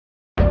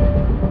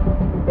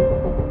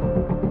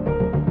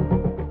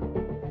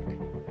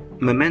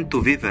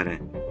Мементо вивере,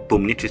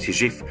 помни, че си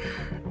жив,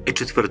 е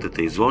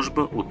четвъртата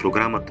изложба от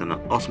програмата на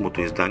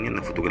осмото издание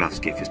на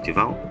фотографския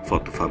фестивал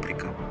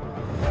ФотоФабрика.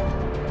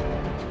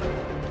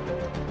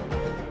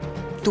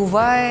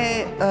 Това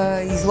е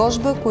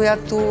изложба,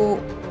 която,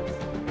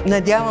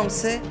 надявам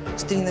се,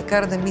 ще ни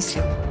накара да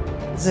мислим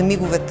за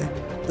миговете,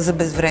 за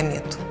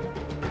безвремието.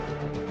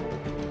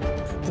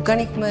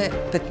 Поканихме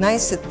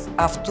 15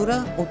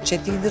 автора от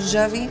 4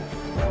 държави.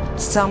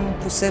 Сам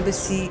по себе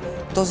си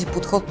този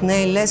подход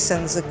не е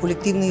лесен за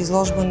колективна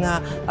изложба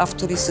на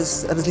автори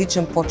с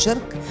различен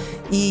почерк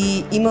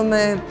и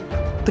имаме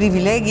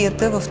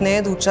привилегията в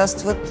нея да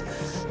участват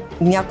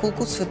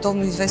няколко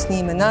световно известни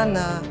имена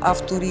на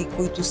автори,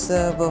 които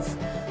са в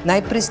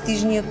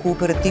най-престижния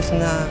кооператив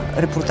на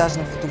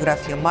репортажна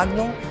фотография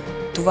Магнум.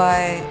 Това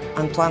е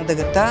Антоан Д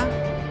Агата,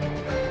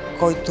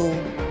 който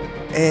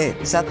е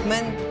зад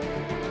мен.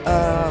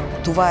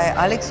 Това е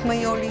Алекс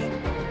Майоли.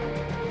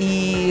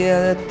 И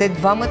те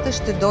двамата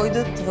ще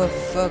дойдат в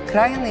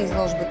края на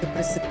изложбата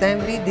през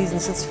септември да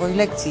изнесат свои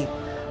лекции.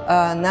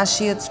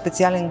 Нашият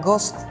специален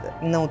гост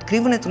на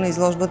откриването на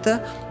изложбата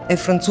е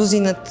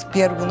французинът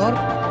Пиер Гонор.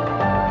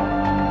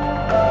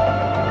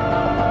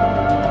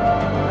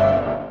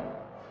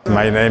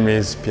 My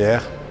name is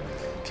Pиер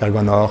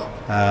Гонор.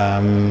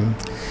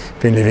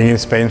 Been living in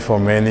Spain for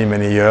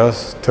many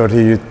years.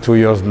 32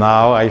 years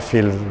now. I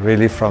feel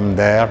really from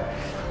there.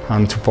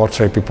 And to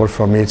portray people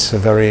for me, it's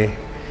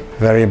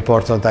very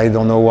important. I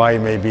don't know why,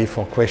 maybe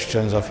for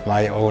questions of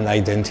my own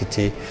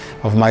identity,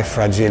 of my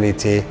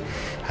fragility.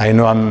 I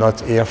know I'm not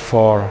here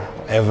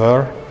forever,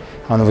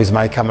 and with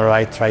my camera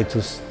I try to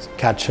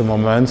catch a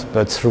moment,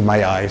 but through my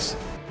eyes.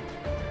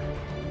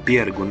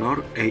 Пиер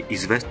Гонор е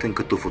известен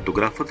като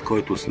фотографът,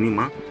 който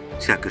снима,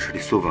 сякаш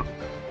рисува.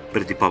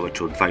 Преди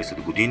повече от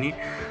 20 години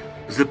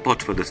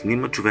започва да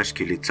снима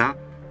човешки лица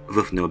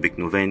в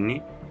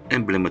необикновени,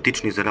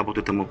 емблематични за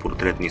работата му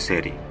портретни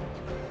серии.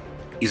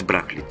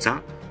 Избрах лица,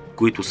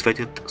 които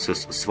светят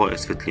със своя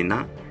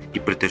светлина и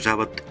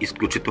притежават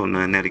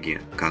изключителна енергия,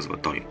 казва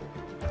той.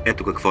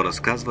 Ето какво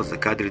разказва за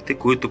кадрите,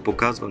 които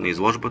показва на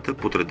изложбата,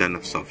 подредена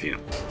в София.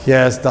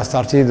 Yes, that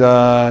started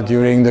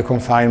during the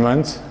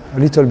confinement, a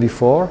little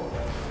before,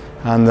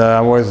 and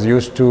I was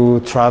used to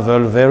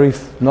travel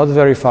not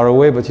very far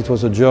away, but it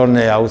was a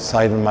journey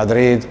outside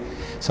Madrid,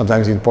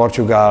 sometimes in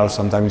Portugal,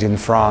 sometimes in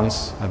France.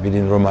 I've been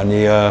in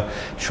Romania,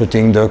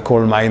 shooting the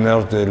coal miner,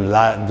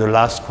 the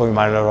last coal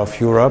miner of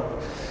Europe.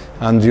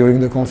 And during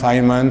the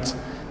confinement,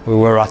 we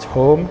were at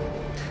home,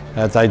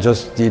 and I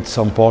just did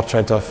some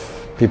portraits of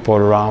people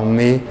around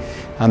me,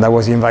 and I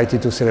was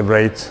invited to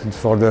celebrate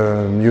for the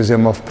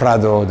Museum of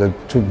Prado, the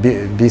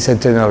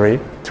bicentenary,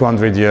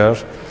 200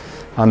 years,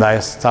 and I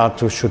started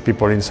to shoot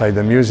people inside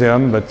the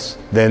museum, but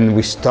then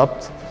we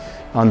stopped,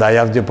 and I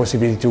have the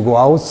possibility to go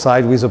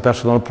outside with a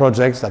personal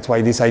project. That's why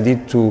I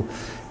decided to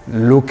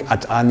look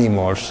at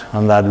animals,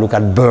 and I look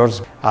at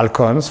birds,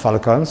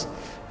 falcons,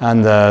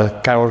 and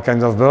all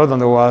kinds of birds,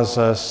 and I was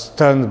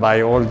stunned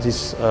by all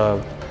this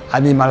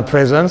animal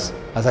presence,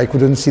 as I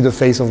couldn't see the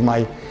face of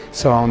my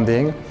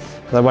surrounding.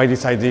 That's why I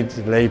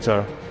decided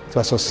later to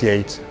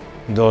associate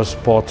those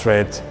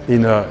portraits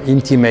in an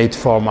intimate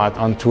format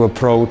and to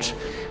approach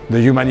the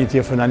humanity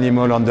of an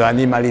animal and the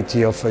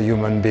animality of a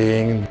human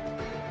being.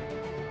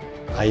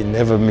 I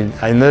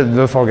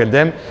never forget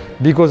them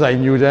because I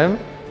knew them.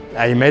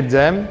 I met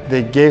them,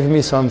 they gave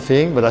me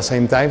something, but at the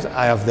same time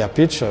I have their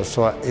pictures,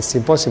 so it's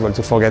impossible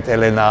to forget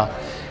Elena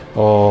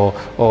or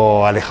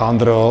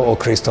Alejandro or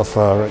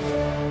Christopher.